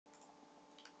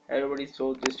Everybody,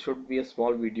 so this should be a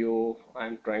small video.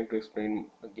 I'm trying to explain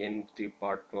again the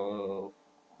part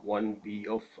 1B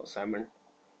of assignment.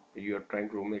 You are trying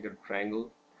to make a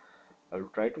triangle. I will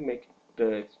try to make it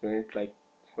explain it like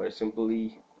very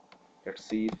simply. Let's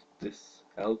see if this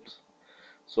helps.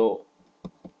 So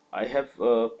I have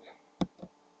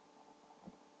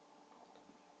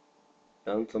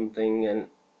done something, and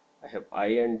I have I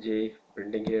and j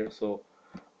printing here. So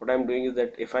what I'm doing is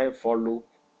that if I have for loop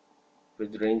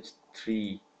with range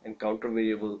 3 and counter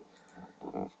variable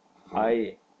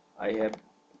I I have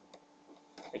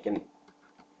I can,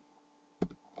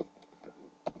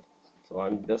 so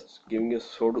I'm just giving a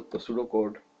pseudo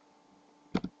code,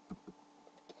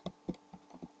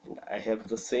 and I have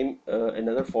the same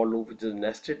another for loop which is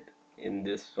nested in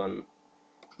this one,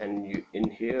 and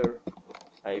in here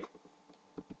I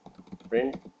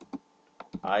print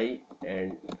I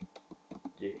and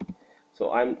j.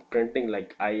 So I'm printing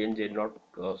like I and j, not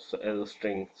as a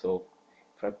string. So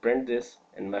if I print this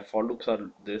and my for loops are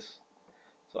this,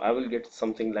 so I will get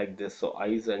something like this. So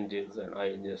i's and j's and I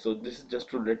and j. So this is just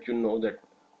to let you know that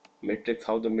matrix,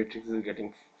 how the matrix is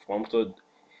getting formed. So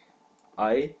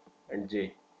I and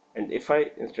j, and if I,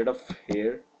 instead of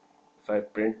here, if I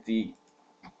print the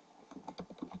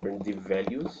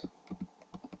values,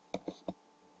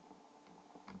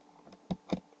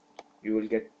 you will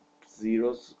get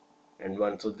zeros and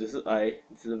one. So this is I,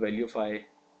 this is the value of I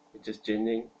which is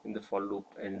changing in the for loop,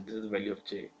 and this is the value of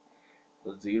j.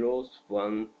 So zeros,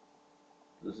 one,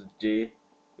 this is j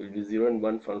will be 0 and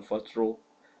 1 from first row,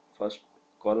 first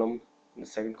column. In the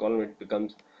second column it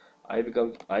becomes I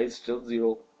is still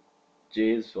 0,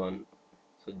 j is 1.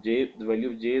 So j, the value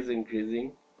of j is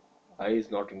increasing, I is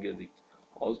not increasing.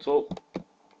 Also,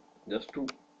 just to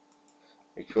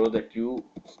make sure that you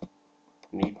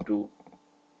need to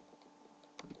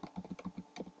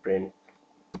print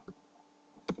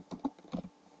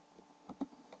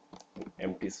an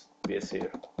empty space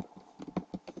here.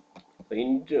 So you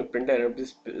need to print an empty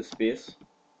space.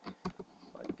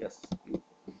 I guess you,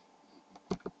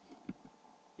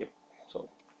 yep. So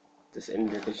this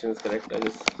indentation is correct, I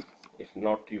guess. If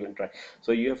not, you can try.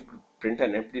 So you have to print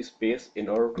an empty space in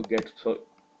order to get, so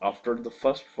after the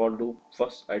first for loop,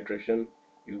 first iteration,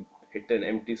 you hit an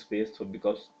empty space. So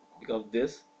because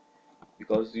this,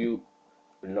 because you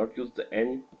will not use the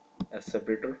end as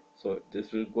separator, so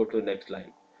this will go to the next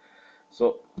line.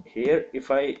 So here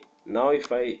if I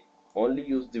only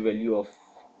use the value of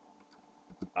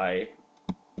I,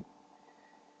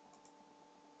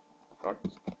 not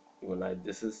even I,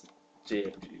 this is j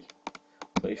actually.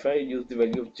 So if I use the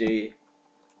value of j,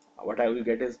 what I will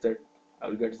get is that I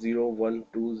will get 0 1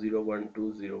 2 0 1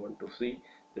 2 0 1 2. See,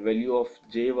 the value of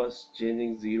j was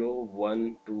changing 0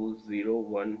 1 2 0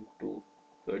 1 2,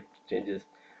 so it changes.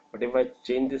 But if I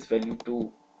change this value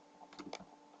to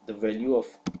the value of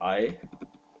I,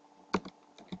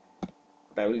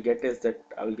 what I will get is that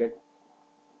I will get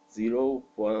 0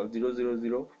 1 0 0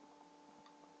 0.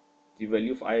 The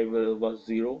value of I was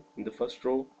 0 in the first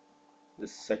row. The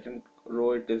second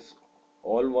row it is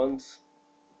all ones,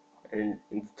 and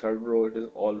in the third row it is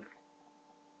all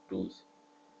twos.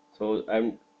 So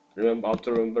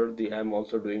remember the I'm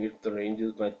also doing it, the range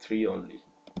is by 3 only.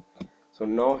 So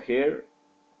now here,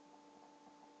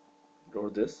 draw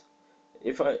this.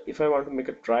 If I want to make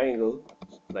a triangle,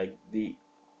 like the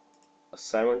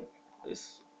assignment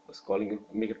is calling it,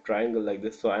 make a triangle like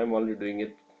this. So I'm only doing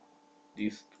it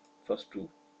these first two,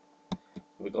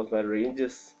 because my range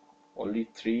is only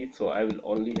 3, so I will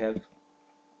only have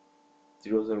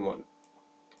zeros and 1.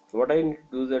 So what I need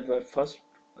to do is that my first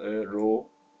row,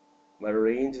 my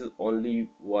range is only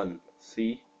 1,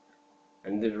 see,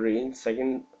 and the range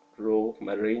second row,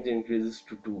 my range increases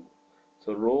to 2.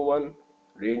 So row 1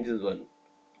 range is 1,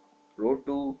 row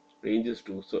 2 range is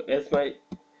 2. So as my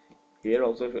here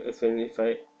also,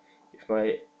 if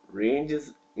my range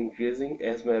is increasing,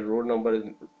 as my row number is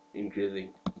increasing.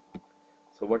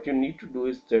 So what you need to do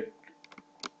is that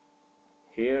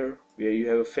here where you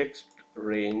have a fixed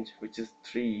range which is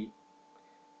 3,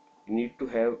 you need to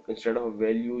have, instead of a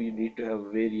value, you need to have a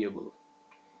variable,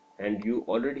 and you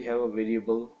already have a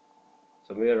variable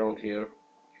somewhere around here.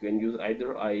 You can use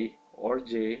either I or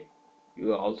j.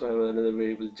 You also have another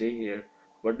variable j here.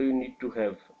 What do you need to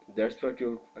have? That's what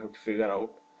you have to figure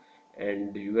out,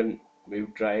 and you can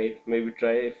maybe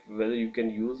try whether you can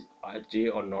use j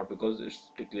or not, because it's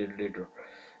declared later.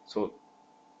 So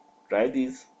try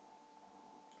these,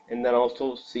 and then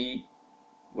also see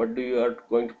what do you are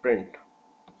going to print.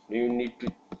 Do you need to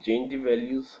change the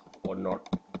values or not?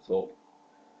 So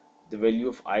the value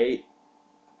of I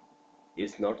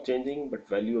is not changing, but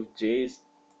value of j is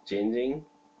changing.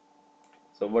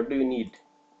 So what do you need?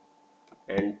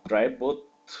 And try both,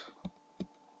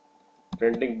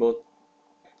 printing both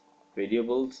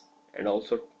variables, and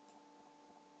also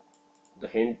the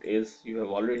hint is you have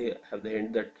already have the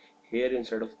hint that here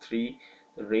instead of 3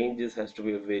 the range is has to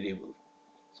be a variable.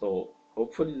 So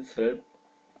hopefully this helped,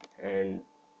 and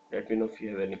let me know if you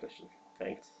have any questions.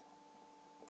 Thanks.